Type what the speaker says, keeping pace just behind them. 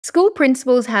School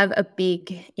principals have a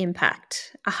big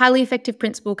impact. A highly effective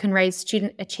principal can raise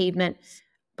student achievement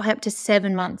by up to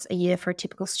 7 months a year for a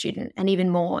typical student, and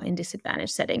even more in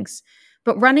disadvantaged settings.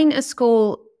 But running a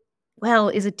school, well,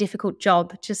 is a difficult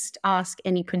job. Just ask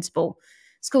any principal.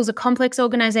 Schools are complex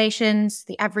organisations.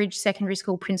 The average secondary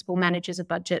school principal manages a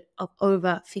budget of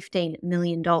over $15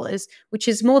 million, which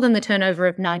is more than the turnover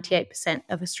of 98%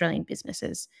 of Australian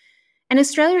businesses. And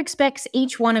Australia expects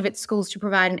each one of its schools to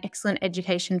provide an excellent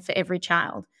education for every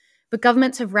child. But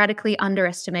governments have radically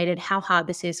underestimated how hard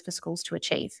this is for schools to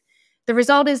achieve. The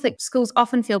result is that schools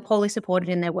often feel poorly supported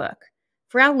in their work.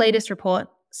 For our latest report,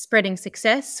 Spreading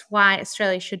Success, Why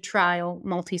Australia Should Trial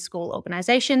Multi-School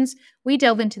Organisations, we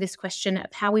delve into this question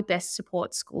of how we best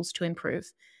support schools to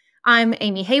improve. I'm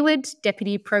Amy Haywood,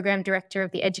 Deputy Program Director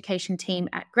of the Education Team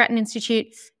at Grattan Institute.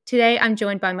 Today, I'm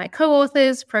joined by my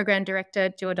co-authors, Program Director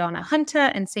Jordana Hunter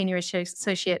and Senior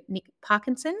Associate Nick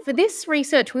Parkinson. For this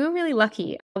research, we were really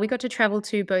lucky. We got to travel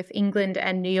to both England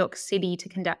and New York City to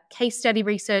conduct case study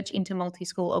research into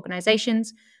multi-school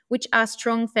organisations, which are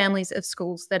strong families of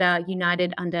schools that are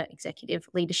united under executive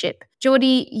leadership.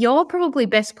 Geordie, you're probably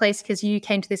best placed because you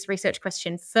came to this research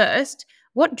question first.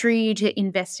 What drew you to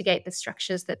investigate the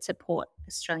structures that support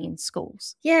Australian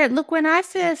schools? Yeah, look, when I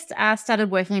first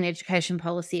started working in education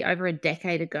policy over a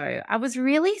decade ago, I was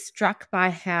really struck by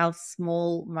how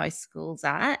small most schools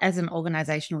are as an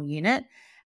organisational unit.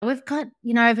 We've got,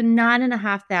 over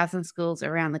 9,500 schools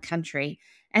around the country,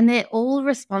 and they're all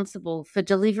responsible for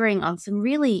delivering on some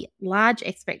really large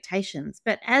expectations.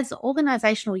 But as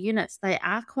organisational units, they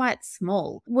are quite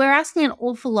small. We're asking an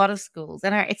awful lot of schools,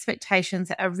 and our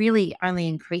expectations are really only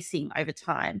increasing over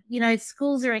time.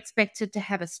 Schools are expected to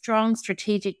have a strong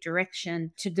strategic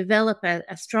direction, to develop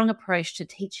a strong approach to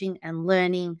teaching and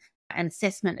learning and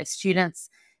assessment of students.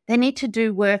 They need to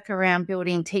do work around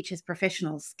building teachers'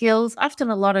 professional skills, often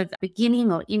a lot of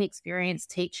beginning or inexperienced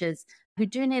teachers who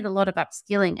do need a lot of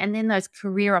upskilling, and then those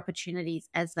career opportunities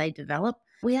as they develop.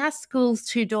 We ask schools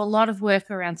to do a lot of work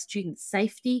around student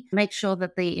safety, make sure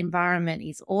that the environment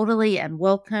is orderly and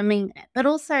welcoming, but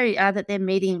also that they're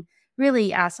meeting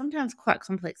really sometimes quite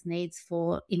complex needs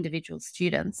for individual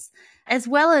students, as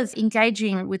well as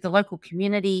engaging with the local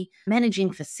community,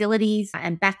 managing facilities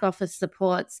and back office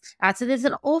supports. So there's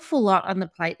an awful lot on the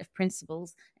plate of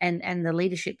principals and the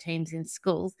leadership teams in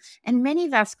schools. And many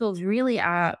of our schools really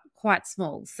are quite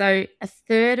small. So a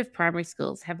third of primary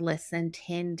schools have less than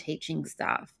 10 teaching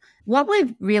staff. What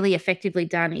we've really effectively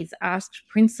done is asked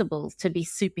principals to be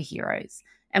superheroes.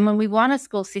 And when we want a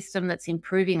school system that's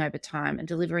improving over time and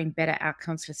delivering better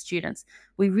outcomes for students,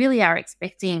 we really are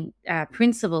expecting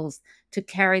principals to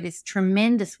carry this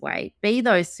tremendous weight, be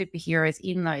those superheroes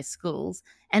in those schools.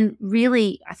 And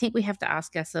really, I think we have to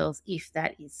ask ourselves if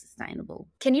that is sustainable.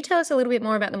 Can you tell us a little bit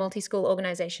more about the multi-school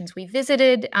organisations we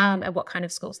visited and what kind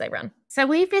of schools they run? So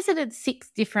we visited 6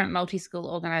 different multi-school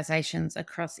organisations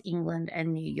across England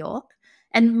and New York.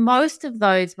 And most of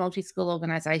those multi-school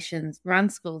organisations run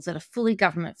schools that are fully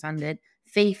government funded,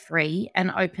 fee-free,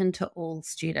 and open to all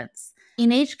students.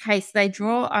 In each case, they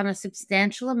draw on a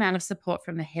substantial amount of support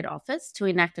from the head office to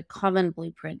enact a common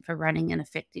blueprint for running an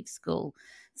effective school.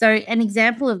 So an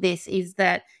example of this is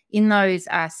that in those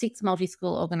 6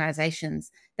 multi-school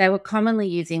organisations, they were commonly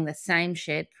using the same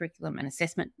shared curriculum and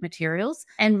assessment materials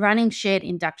and running shared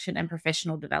induction and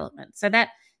professional development. So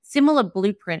that similar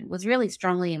blueprint was really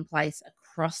strongly in place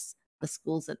across the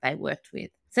schools that they worked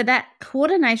with. So that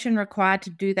coordination required to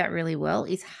do that really well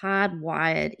is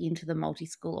hardwired into the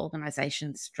multi-school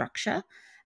organisation structure.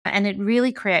 And it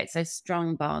really creates those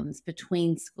strong bonds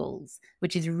between schools,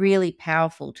 which is really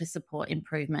powerful to support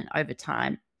improvement over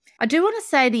time. I do want to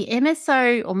say the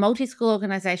MSO or multi-school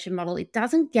organisation model, it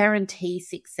doesn't guarantee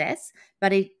success,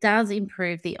 but it does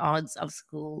improve the odds of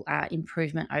school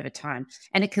improvement over time.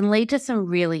 And it can lead to some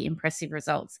really impressive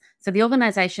results. So the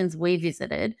organisations we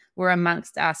visited were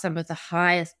amongst some of the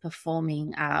highest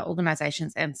performing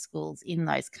organisations and schools in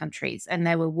those countries. And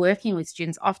they were working with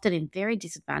students often in very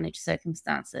disadvantaged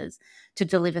circumstances to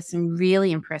deliver some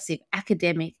really impressive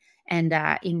academic and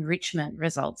enrichment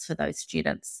results for those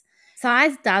students.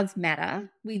 Size does matter.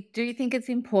 We do think it's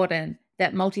important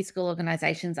that multi-school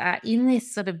organisations are in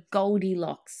this sort of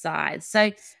Goldilocks size.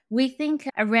 So we think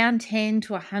around 10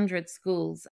 to 100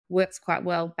 schools works quite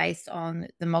well based on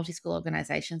the multi-school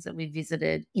organisations that we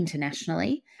visited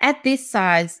internationally. At this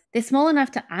size, they're small enough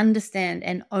to understand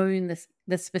and own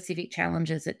the specific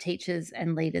challenges that teachers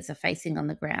and leaders are facing on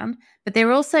the ground, but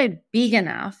they're also big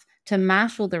enough to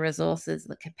marshal the resources,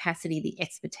 the capacity, the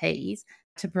expertise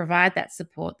to provide that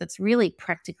support that's really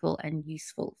practical and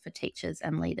useful for teachers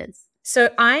and leaders. So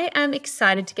I am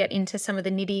excited to get into some of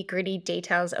the nitty-gritty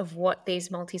details of what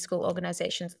these multi-school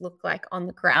organizations look like on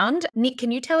the ground. Nick, can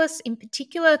you tell us in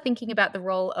particular, thinking about the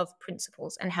role of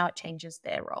principals and how it changes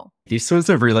their role? This was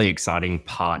a really exciting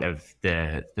part of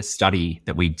the study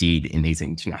that we did in these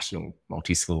international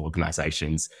multi-school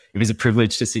organizations. It was a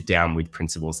privilege to sit down with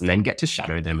principals and then get to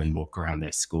shadow them and walk around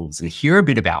their schools and hear a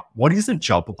bit about what is a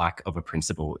job like of a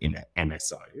principal in an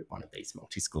MSO, one of these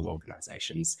multi-school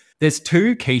organizations. There's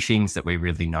two key things that we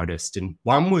really noticed, and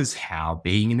one was how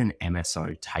being in an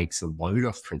MSO takes a load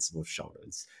off principals'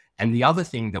 shoulders. And the other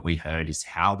thing that we heard is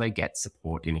how they get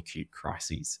support in acute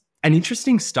crises. An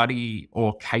interesting study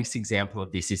or case example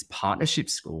of this is Partnership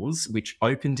Schools, which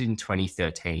opened in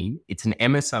 2013. It's an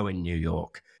MSO in New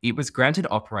York. It was granted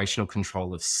operational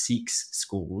control of 6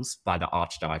 schools by the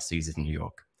Archdiocese of New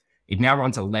York. It now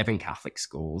runs 11 Catholic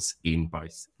schools in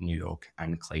both New York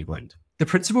and Cleveland. The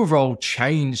principal role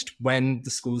changed when the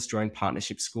schools joined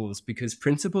Partnership Schools because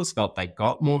principals felt they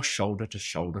got more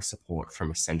shoulder-to-shoulder support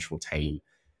from a central team.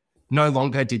 No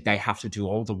longer did they have to do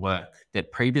all the work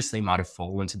that previously might have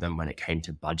fallen to them when it came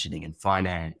to budgeting and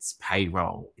finance,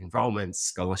 payroll, enrollments,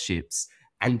 scholarships,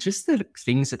 and just the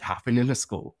things that happen in a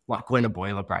school, like when a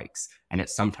boiler breaks, and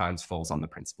it sometimes falls on the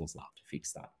principal's lap to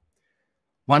fix that.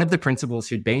 One of the principals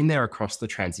who'd been there across the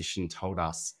transition told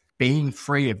us, being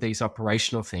free of these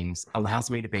operational things allows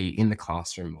me to be in the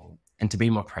classroom more and to be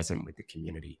more present with the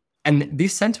community. And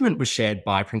this sentiment was shared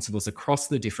by principals across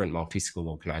the different multi-school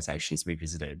organizations we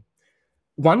visited.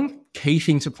 One key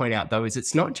thing to point out, though, is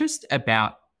it's not just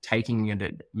about taking an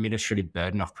administrative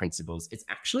burden off principals. It's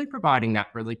actually providing that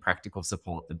really practical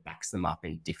support that backs them up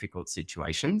in difficult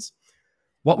situations.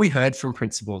 What we heard from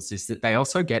principals is that they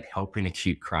also get help in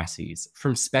acute crises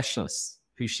from specialists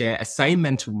who share a same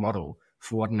mental model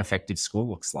for what an effective school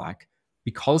looks like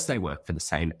because they work for the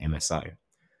same MSO.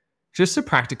 Just a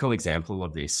practical example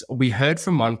of this, we heard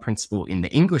from one principal in the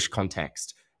English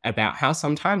context about how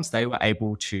sometimes they were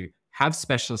able to have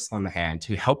specialists on the hand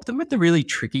to help them with the really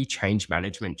tricky change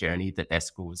management journey that their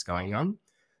school was going on.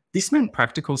 This meant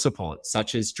practical support,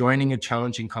 such as joining a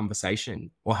challenging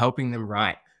conversation or helping them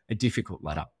write a difficult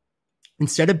letter,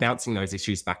 instead of bouncing those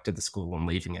issues back to the school and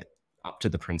leaving it up to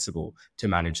the principal to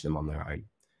manage them on their own.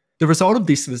 The result of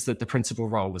this was that the principal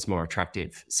role was more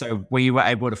attractive. So we were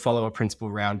able to follow a principal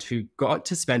around who got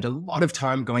to spend a lot of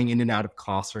time going in and out of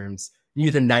classrooms, knew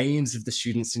the names of the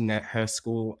students in her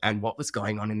school and what was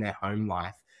going on in their home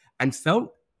life, and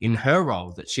felt in her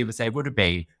role that she was able to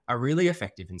be a really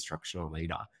effective instructional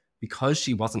leader because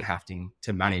she wasn't having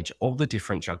to manage all the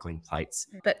different juggling plates.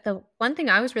 But the one thing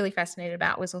I was really fascinated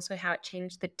about was also how it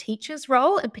changed the teacher's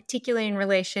role, and particularly in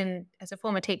relation, as a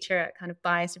former teacher, kind of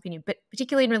biased opinion, but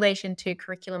particularly in relation to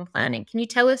curriculum planning. Can you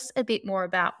tell us a bit more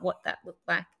about what that looked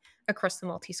like across the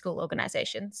multi-school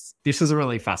organizations? This was a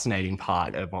really fascinating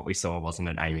part of what we saw, wasn't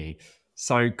it, Amy?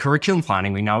 So curriculum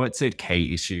planning, we know it's a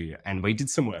key issue, and we did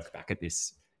some work back at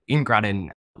this in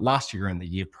Grattan last year and the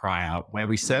year prior, where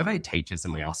we surveyed teachers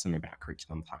and we asked them about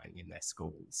curriculum planning in their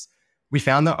schools. We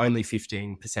found that only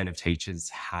 15% of teachers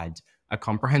had a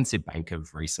comprehensive bank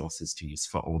of resources to use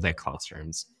for all their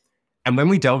classrooms. And when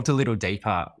we delved a little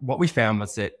deeper, what we found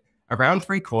was that around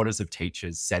 3/4 of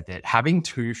teachers said that having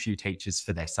too few teachers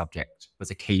for their subject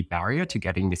was a key barrier to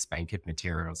getting this bank of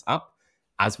materials up,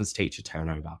 as was teacher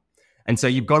turnover. And so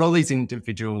you've got all these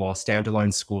individual or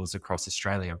standalone schools across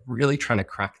Australia really trying to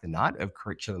crack the nut of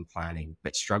curriculum planning,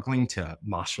 but struggling to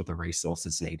marshal the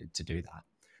resources needed to do that.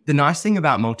 The nice thing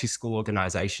about multi-school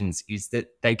organisations is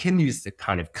that they can use the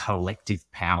kind of collective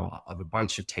power of a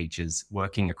bunch of teachers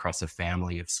working across a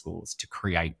family of schools to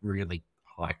create really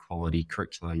high quality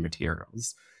curriculum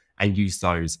materials and use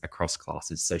those across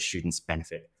classes so students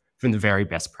benefit from the very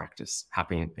best practice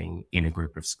happening in a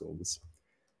group of schools.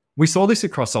 We saw this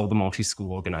across all the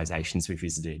multi-school organisations we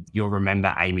visited. You'll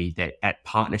remember, Amy, that at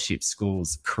Partnership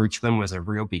Schools, curriculum was a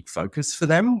real big focus for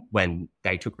them when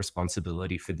they took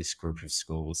responsibility for this group of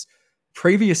schools.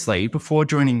 Previously, before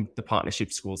joining the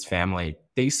Partnership Schools family,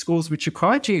 these schools, which are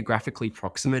quite geographically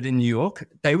proximate in New York,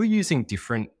 they were using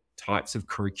different types of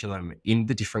curriculum in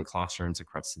the different classrooms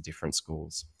across the different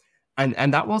schools.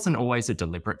 And that wasn't always a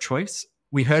deliberate choice.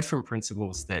 We heard from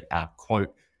principals that,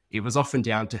 quote, it was often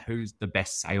down to who the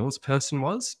best salesperson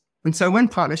was. And so when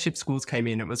Partnership Schools came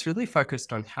in, it was really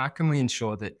focused on how can we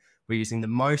ensure that we're using the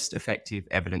most effective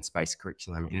evidence-based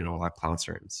curriculum in all our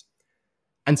classrooms.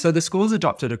 And so the schools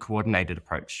adopted a coordinated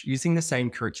approach, using the same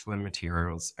curriculum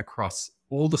materials across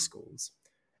all the schools.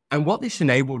 And what this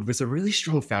enabled was a really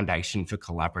strong foundation for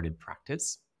collaborative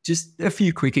practice. Just a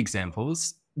few quick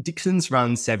examples. Dixon's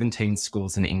runs 17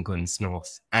 schools in England's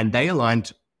north, and they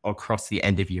aligned across the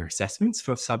end of year assessments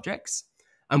for subjects.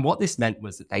 And what this meant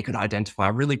was that they could identify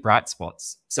really bright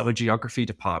spots. So a geography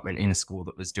department in a school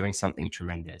that was doing something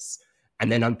tremendous,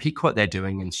 and then unpick what they're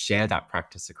doing and share that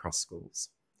practice across schools.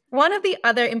 One of the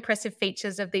other impressive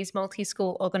features of these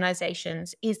multi-school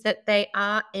organisations is that they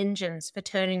are engines for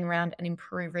turning around and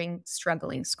improving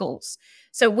struggling schools.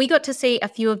 So we got to see a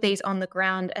few of these on the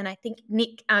ground, and I think,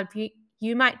 Nick,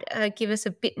 you might give us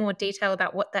a bit more detail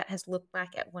about what that has looked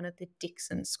like at one of the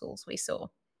Dixon schools we saw.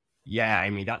 Yeah,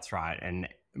 Amy, that's right. And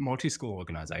multi-school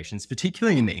organisations,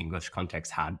 particularly in the English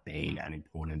context, had been an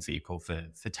important vehicle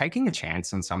for taking a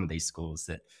chance on some of these schools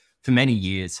that for many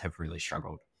years have really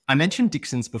struggled. I mentioned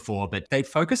Dixon's before, but they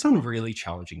focus on really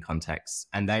challenging contexts,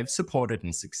 and they've supported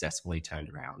and successfully turned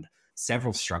around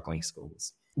several struggling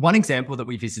schools. One example that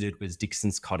we visited was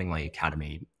Dixon's Cottingley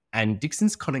Academy. And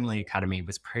Dixon's Cottingley Academy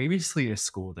was previously a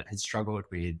school that had struggled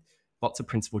with lots of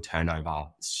principal turnover.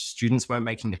 Students weren't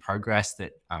making the progress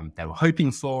that they were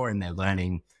hoping for in their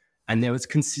learning, and there was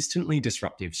consistently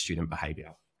disruptive student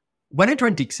behaviour. When I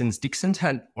joined Dixon's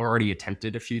had already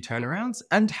attempted a few turnarounds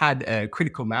and had a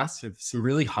critical mass of some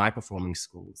really high-performing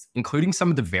schools, including some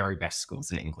of the very best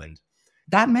schools in England.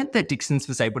 That meant that Dixon's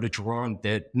was able to draw on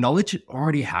the knowledge it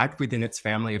already had within its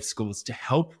family of schools to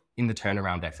help in the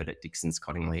turnaround effort at Dixon's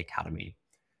Cottingley Academy.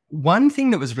 One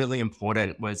thing that was really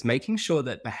important was making sure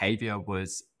that behaviour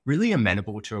was really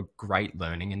amenable to a great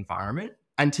learning environment.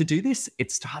 And to do this,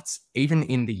 it starts even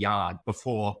in the yard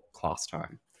before class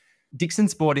time.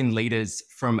 Dixon's brought in leaders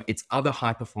from its other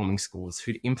high-performing schools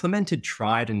who'd implemented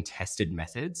tried and tested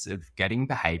methods of getting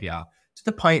behaviour to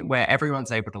the point where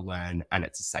everyone's able to learn and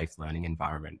it's a safe learning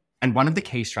environment. And one of the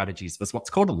key strategies was what's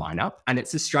called a lineup, and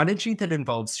it's a strategy that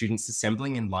involves students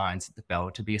assembling in lines at the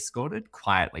bell to be escorted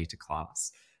quietly to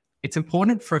class. It's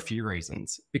important for a few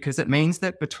reasons, because it means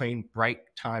that between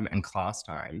break time and class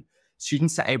time,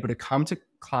 students are able to come to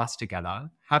class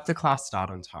together, have the class start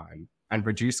on time, and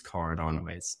reduce corridor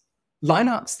noise.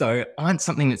 Lineups, though, aren't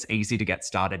something that's easy to get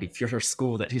started if you're a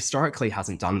school that historically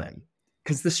hasn't done them,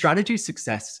 because the strategy's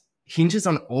success hinges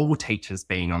on all teachers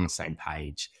being on the same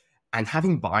page and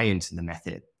having buy-in to the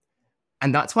method.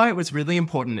 And that's why it was really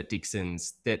important at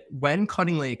Dixon's that when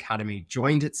Cottingley Academy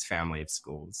joined its family of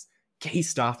schools, key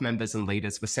staff members and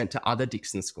leaders were sent to other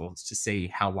Dixon schools to see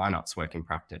how lineups work in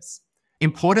practice.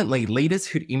 Importantly, leaders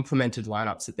who'd implemented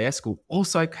lineups at their school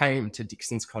also came to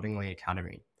Dixon's Cottingley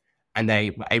Academy, and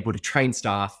they were able to train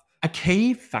staff. A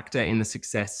key factor in the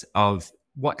success of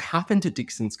what happened at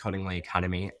Dixon's Cottingley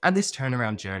Academy and this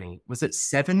turnaround journey was that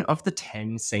 7 of the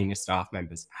 10 senior staff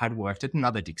members had worked at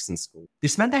another Dixon school.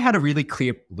 This meant they had a really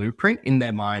clear blueprint in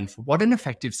their mind for what an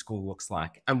effective school looks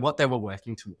like and what they were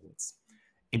working towards.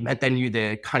 It meant they knew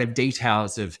the kind of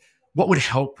details of what would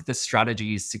help the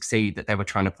strategies succeed that they were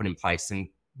trying to put in place and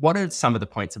what are some of the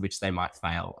points at which they might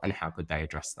fail and how could they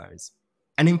address those.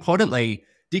 And importantly,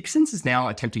 Dixon's is now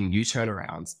attempting new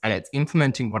turnarounds and it's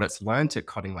implementing what it's learned at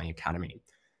Cottingley Academy.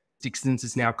 Dixon's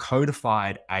has now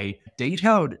codified a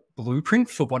detailed blueprint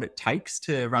for what it takes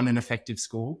to run an effective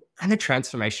school and a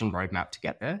transformation roadmap to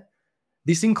get there.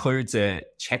 This includes a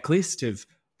checklist of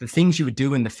the things you would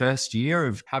do in the first year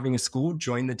of having a school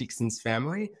join the Dixon's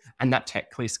family, and that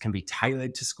checklist can be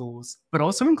tailored to schools, but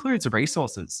also includes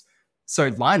resources.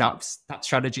 So lineups, that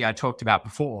strategy I talked about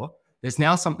before, there's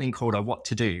now something called a what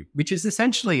to do, which is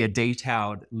essentially a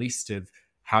detailed list of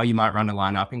how you might run a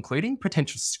lineup, including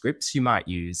potential scripts you might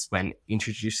use when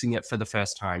introducing it for the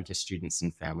first time to students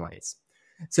and families.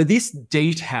 So this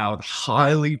detailed,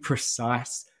 highly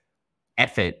precise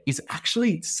effort is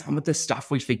actually some of the stuff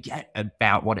we forget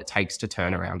about what it takes to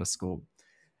turn around a school.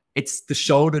 It's the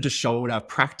shoulder-to-shoulder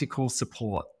practical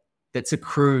support that's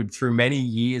accrued through many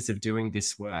years of doing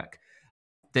this work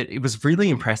that it was really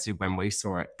impressive when we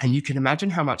saw it. And you can imagine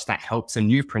how much that helps a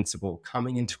new principal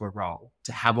coming into a role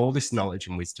to have all this knowledge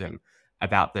and wisdom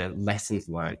about the lessons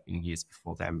learned in years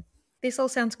before them. This all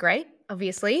sounds great,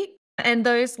 obviously. And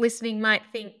those listening might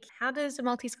think, how does a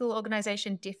multi-school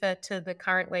organisation differ to the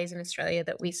current ways in Australia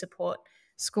that we support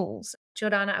schools?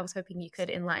 Jordana, I was hoping you could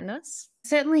enlighten us.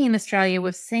 Certainly in Australia,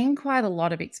 we've seen quite a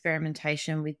lot of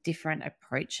experimentation with different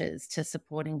approaches to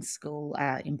supporting school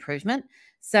improvement.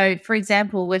 So, for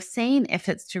example, we've seen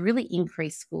efforts to really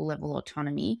increase school level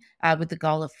autonomy with the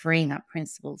goal of freeing up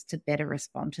principals to better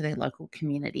respond to their local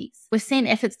communities. We've seen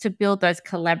efforts to build those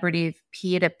collaborative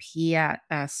peer-to-peer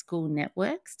school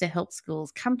networks to help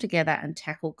schools come together and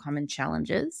tackle common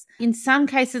challenges. In some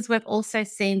cases, we've also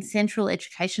seen central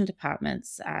education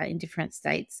departments in different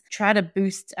states try to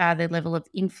boost their level of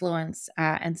influence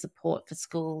and support for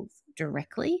schools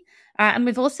directly. And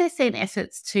we've also seen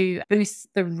efforts to boost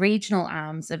the regional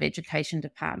arms of education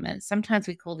departments. Sometimes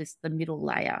we call this the middle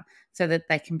layer, so that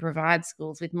they can provide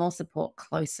schools with more support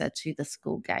closer to the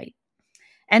school gate.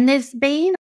 And there's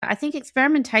been, I think,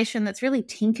 experimentation that's really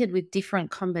tinkered with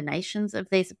different combinations of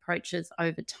these approaches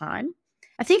over time.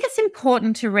 I think it's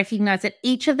important to recognise that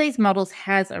each of these models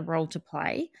has a role to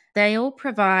play. They all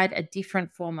provide a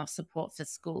different form of support for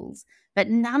schools, but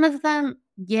none of them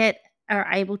yet are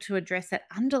able to address that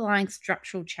underlying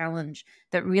structural challenge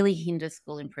that really hinders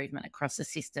school improvement across the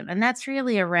system. And that's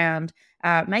really around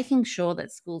making sure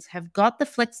that schools have got the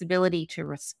flexibility to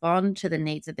respond to the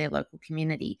needs of their local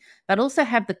community, but also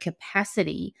have the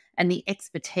capacity and the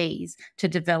expertise to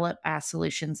develop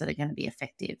solutions that are going to be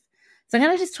effective. So I'm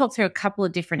going to just talk through a couple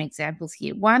of different examples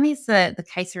here. One is the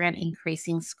case around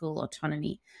increasing school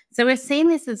autonomy. So we're seeing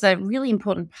this as a really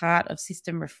important part of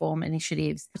system reform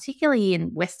initiatives, particularly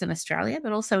in Western Australia,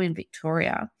 but also in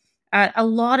Victoria. A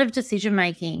lot of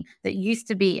decision-making that used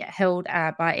to be held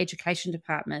by education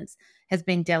departments has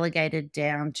been delegated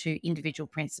down to individual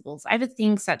principals over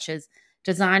things such as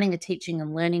designing a teaching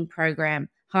and learning program,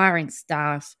 hiring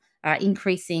staff,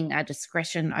 increasing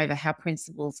discretion over how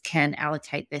principals can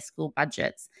allocate their school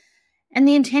budgets. And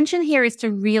the intention here is to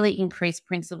really increase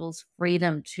principals'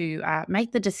 freedom to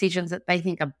make the decisions that they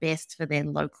think are best for their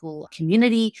local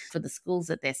community, for the schools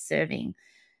that they're serving.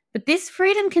 But this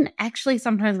freedom can actually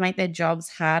sometimes make their jobs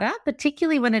harder,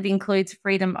 particularly when it includes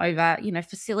freedom over,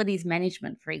 facilities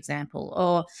management, for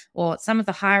example, or some of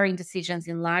the hiring decisions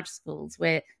in large schools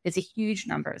where there's a huge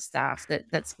number of staff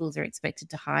that schools are expected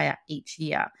to hire each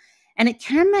year. And it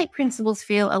can make principals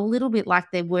feel a little bit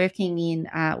like they're working in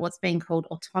what's being called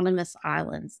autonomous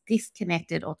islands,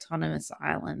 disconnected autonomous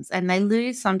islands. And they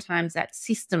lose sometimes that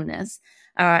systemness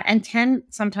and can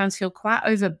sometimes feel quite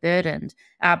overburdened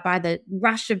by the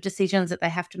rush of decisions that they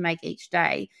have to make each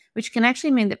day, which can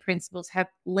actually mean that principals have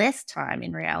less time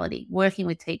in reality working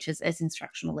with teachers as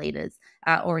instructional leaders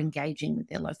or engaging with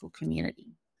their local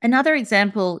community. Another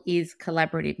example is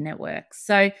collaborative networks.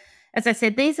 So as I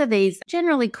said, these are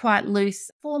generally quite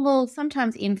loose, formal,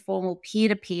 sometimes informal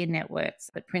peer-to-peer networks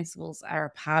that principals are a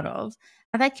part of.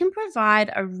 They can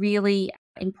provide a really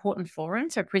important forum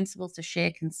for principals to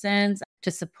share concerns,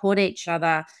 to support each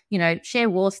other, share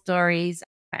war stories,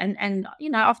 and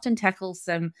often tackle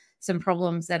some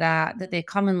problems that they're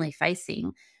commonly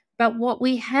facing. But what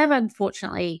we have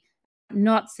unfortunately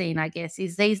not seen, I guess,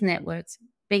 is these networks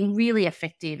being really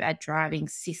effective at driving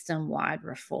system-wide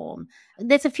reform.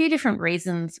 There's a few different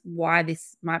reasons why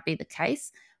this might be the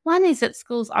case. One is that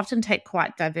schools often take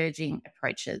quite diverging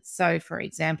approaches. So, for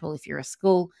example, if you're a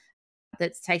school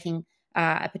that's taking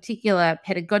a particular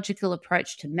pedagogical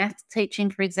approach to maths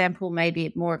teaching, for example,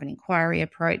 maybe more of an inquiry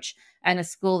approach, and a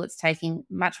school that's taking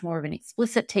much more of an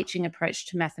explicit teaching approach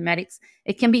to mathematics,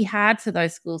 it can be hard for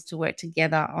those schools to work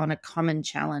together on a common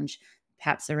challenge,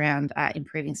 perhaps around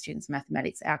improving students'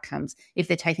 mathematics outcomes, if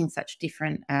they're taking such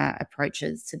different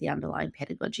approaches to the underlying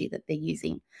pedagogy that they're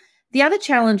using. The other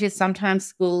challenge is sometimes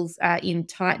schools in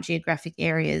tight geographic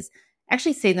areas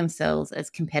actually see themselves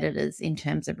as competitors in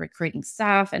terms of recruiting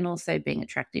staff and also being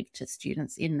attractive to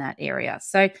students in that area.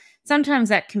 So sometimes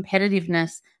that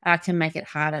competitiveness can make it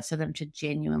harder for them to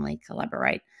genuinely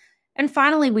collaborate. And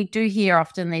finally, we do hear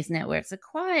often these networks are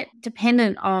quite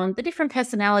dependent on the different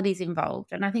personalities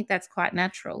involved. And I think that's quite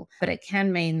natural, but it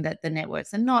can mean that the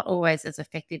networks are not always as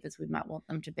effective as we might want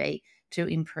them to be to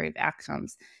improve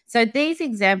outcomes. So these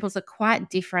examples are quite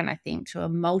different, I think, to a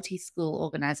multi-school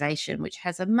organisation, which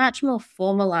has a much more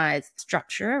formalised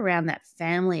structure around that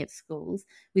family of schools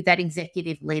with that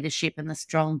executive leadership and the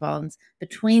strong bonds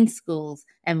between schools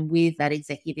and with that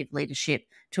executive leadership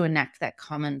to enact that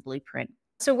common blueprint.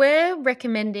 So we're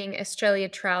recommending Australia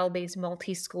trial these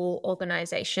multi-school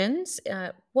organisations.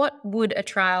 What would a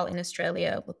trial in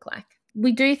Australia look like?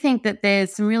 We do think that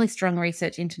there's some really strong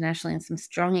research internationally and some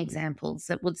strong examples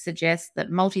that would suggest that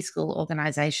multi-school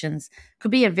organisations could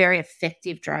be a very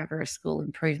effective driver of school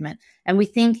improvement. And we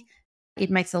think it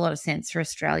makes a lot of sense for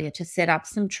Australia to set up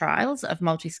some trials of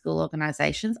multi-school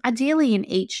organisations, ideally in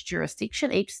each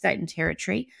jurisdiction, each state and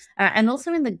territory, and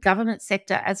also in the government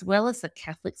sector as well as the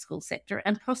Catholic school sector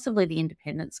and possibly the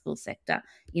independent school sector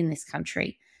in this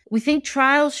country. We think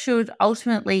trials should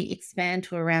ultimately expand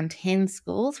to around 10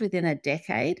 schools within a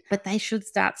decade, but they should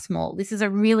start small. This is a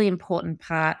really important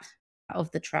part of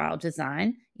the trial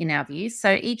design in our view.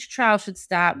 So each trial should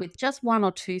start with just 1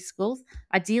 or 2 schools,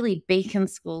 ideally beacon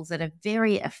schools that are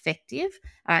very effective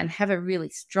and have a really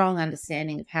strong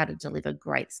understanding of how to deliver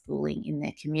great schooling in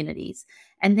their communities,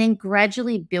 and then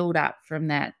gradually build up from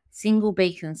that single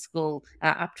beacon school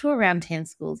up to around 10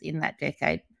 schools in that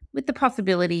decade, with the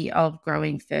possibility of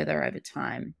growing further over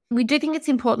time. We do think it's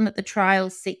important that the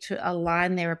trials seek to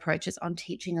align their approaches on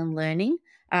teaching and learning,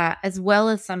 as well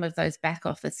as some of those back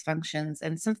office functions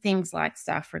and some things like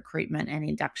staff recruitment and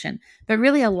induction. But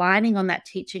really aligning on that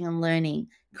teaching and learning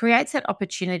creates that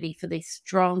opportunity for these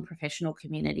strong professional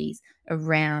communities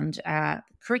around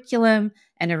curriculum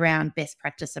and around best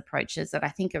practice approaches that I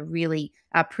think are really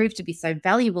proved to be so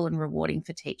valuable and rewarding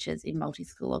for teachers in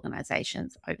multi-school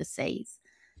organisations overseas.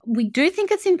 We do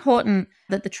think it's important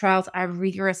that the trials are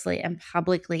rigorously and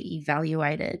publicly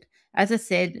evaluated. As I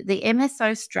said, the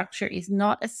MSO structure is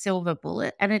not a silver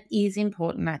bullet, and it is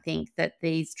important, I think, that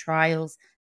these trials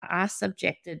are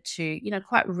subjected to,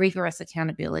 quite rigorous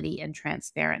accountability and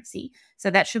transparency.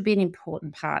 So that should be an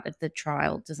important part of the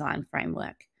trial design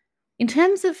framework. In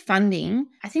terms of funding,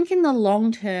 I think in the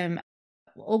long term,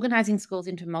 organising schools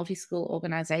into multi-school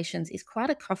organisations is quite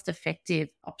a cost-effective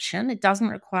option. It doesn't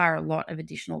require a lot of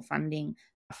additional funding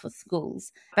for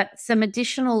schools, but some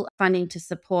additional funding to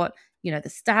support, the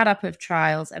startup of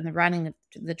trials and the running of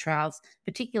the trials,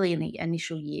 particularly in the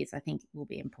initial years, I think will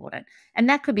be important. And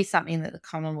that could be something that the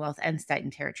Commonwealth and state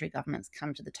and territory governments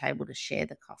come to the table to share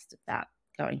the cost of that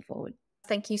going forward.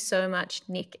 Thank you so much,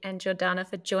 Nick and Jordana,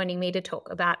 for joining me to talk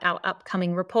about our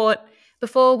upcoming report.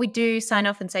 Before we do sign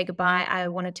off and say goodbye, I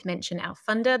wanted to mention our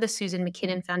funder, the Susan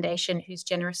McKinnon Foundation, whose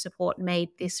generous support made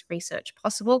this research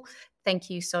possible.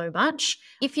 Thank you so much.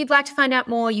 If you'd like to find out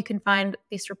more, you can find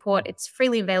this report. It's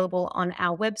freely available on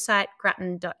our website,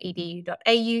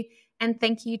 grattan.edu.au. And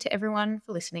thank you to everyone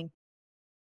for listening.